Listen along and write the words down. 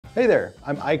Hey there,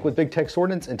 I'm Ike with Big Tex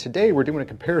Ordnance, and today we're doing a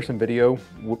comparison video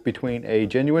between a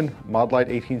genuine Modlite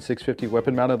 18650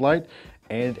 weapon mounted light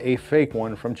and a fake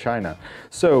one from China.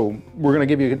 So we're going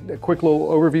to give you a quick little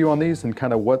overview on these and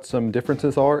kind of what some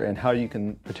differences are and how you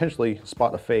can potentially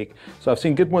spot a fake. So I've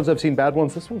seen good ones, I've seen bad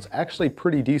ones. This one's actually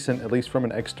pretty decent, at least from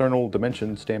an external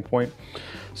dimension standpoint.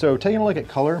 So taking a look at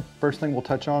color, first thing we'll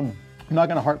touch on. I'm not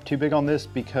going to harp too big on this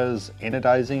because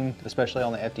anodizing, especially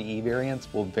on the FDE variants,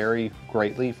 will vary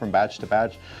greatly from batch to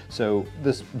batch. So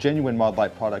this genuine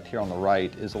Modlite product here on the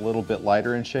right is a little bit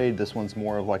lighter in shade. This one's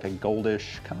more of like a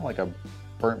goldish, kind of like a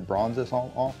burnt bronze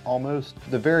almost.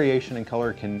 The variation in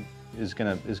color is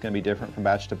gonna be different from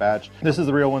batch to batch. This is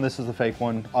the real one, this is the fake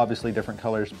one. Obviously different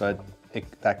colors, but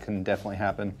that can definitely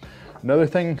happen. Another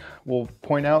thing we'll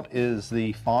point out is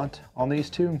the font on these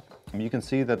two. You can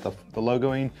see that the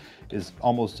logoing is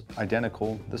almost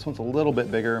identical. This one's a little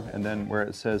bit bigger, and then where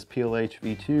it says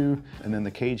PLHv2 and then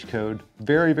the cage code,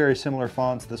 very, very similar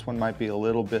fonts. This one might be a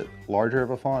little bit larger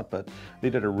of a font, but they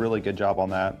did a really good job on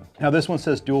that. Now this one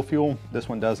says dual fuel, this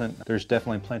one doesn't. There's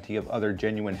definitely plenty of other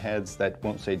genuine heads that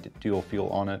won't say dual fuel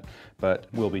on it, but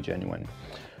will be genuine.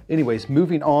 Anyways,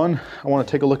 moving on, I want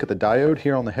to take a look at the diode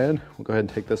here on the head. We'll go ahead and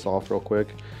take this off real quick.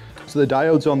 So the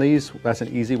diodes on these, that's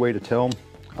an easy way to tell.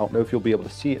 I don't know if you'll be able to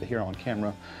see it here on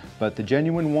camera, but the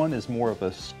genuine one is more of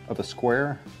a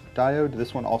square diode.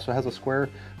 This one also has a square,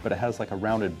 but it has like a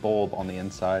rounded bulb on the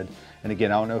inside. And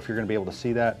again, I don't know if you're going to be able to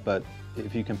see that, but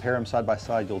if you compare them side by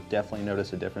side, you'll definitely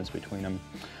notice a difference between them.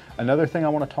 Another thing I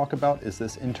want to talk about is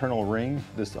this internal ring.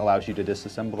 This allows you to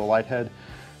disassemble the light head.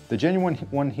 The genuine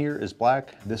one here is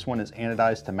black. This one is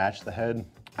anodized to match the head.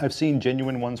 I've seen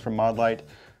genuine ones from Modlite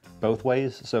both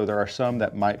ways. So there are some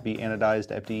that might be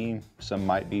anodized FDE, some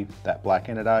might be that black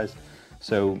anodized.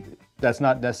 So that's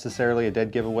not necessarily a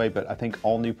dead giveaway, but I think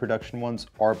all new production ones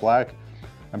are black.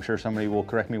 I'm sure somebody will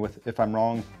correct me if I'm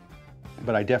wrong,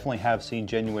 but I definitely have seen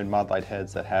genuine Modlite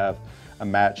heads that have a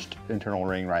matched internal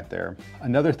ring right there.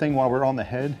 Another thing while we're on the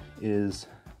head is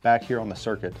back here on the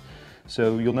circuit.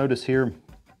 So you'll notice here,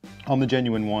 on the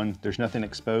genuine one, there's nothing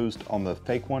exposed. On the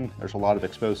fake one, there's a lot of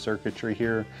exposed circuitry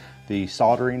here. The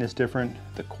soldering is different.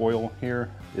 The coil here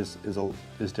is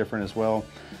different as well.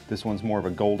 This one's more of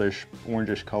a goldish,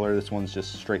 orangish color. This one's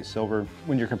just straight silver.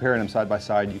 When you're comparing them side by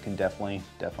side, you can definitely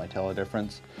tell a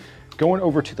difference. Going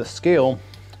over to the scale,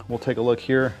 we'll take a look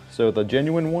here. So the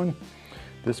genuine one,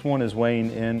 this one is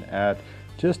weighing in at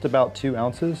just about 2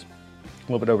 ounces, a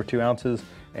little bit over 2 ounces.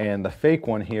 And the fake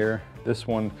one here, this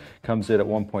one comes in at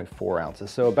 1.4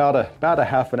 ounces. So about a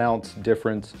half an ounce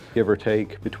difference, give or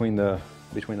take, between the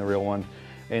real one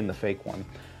and the fake one.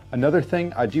 Another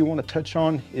thing I do want to touch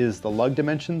on is the lug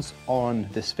dimensions on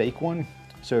this fake one.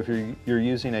 So if you're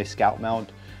using a scout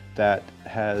mount that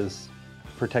has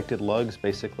protected lugs,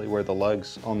 basically where the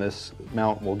lugs on this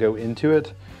mount will go into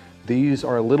it, these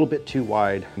are a little bit too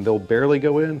wide. They'll barely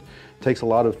go in. It takes a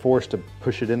lot of force to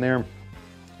push it in there.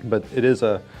 But it is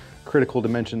a critical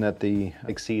dimension that they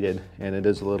exceeded, and it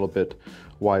is a little bit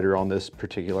wider on this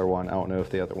particular one. I don't know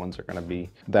if the other ones are going to be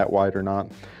that wide or not.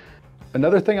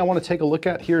 Another thing I want to take a look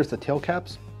at here is the tail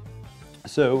caps.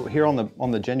 So here on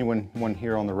the genuine one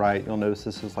here on the right, you'll notice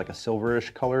this is like a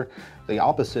silverish color, the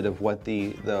opposite of what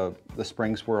the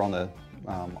springs were on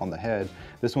the head.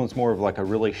 This one's more of like a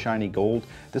really shiny gold.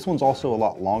 This one's also a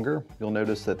lot longer. You'll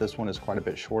notice that this one is quite a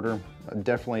bit shorter.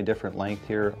 Definitely a different length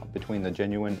here between the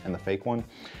genuine and the fake one.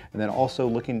 And then also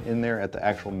looking in there at the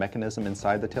actual mechanism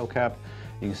inside the tail cap,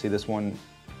 you can see this one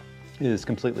is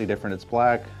completely different. It's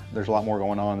black. There's a lot more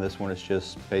going on. This one is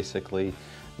just basically,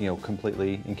 you know,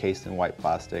 completely encased in white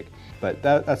plastic. But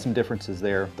that's some differences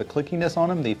there. The clickiness on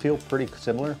them, they feel pretty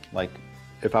similar. Like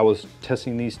if I was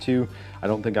testing these two, I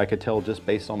don't think I could tell just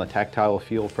based on the tactile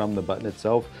feel from the button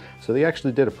itself. So they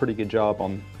actually did a pretty good job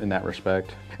in that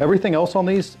respect. Everything else on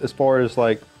these, as far as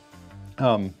like,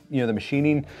 you know, the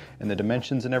machining and the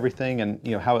dimensions and everything, and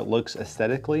you know how it looks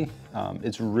aesthetically,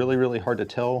 it's really, really hard to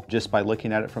tell just by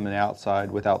looking at it from the outside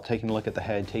without taking a look at the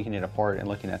head, taking it apart, and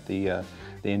looking at the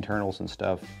internals and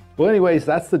stuff. Well, anyways,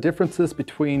 that's the differences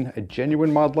between a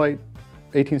genuine Modlite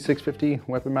 18650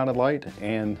 weapon mounted light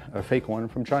and a fake one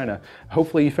from China.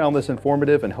 Hopefully you found this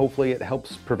informative, and hopefully it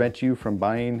helps prevent you from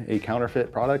buying a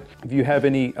counterfeit product. If you have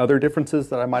any other differences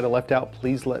that I might have left out,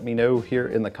 please let me know here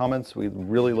in the comments. We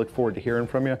really look forward to hearing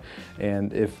from you.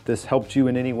 And if this helped you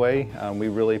in any way, we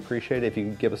really appreciate it if you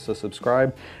can give us a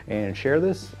subscribe and share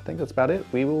this. I think that's about it.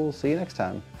 We will see you next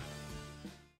time.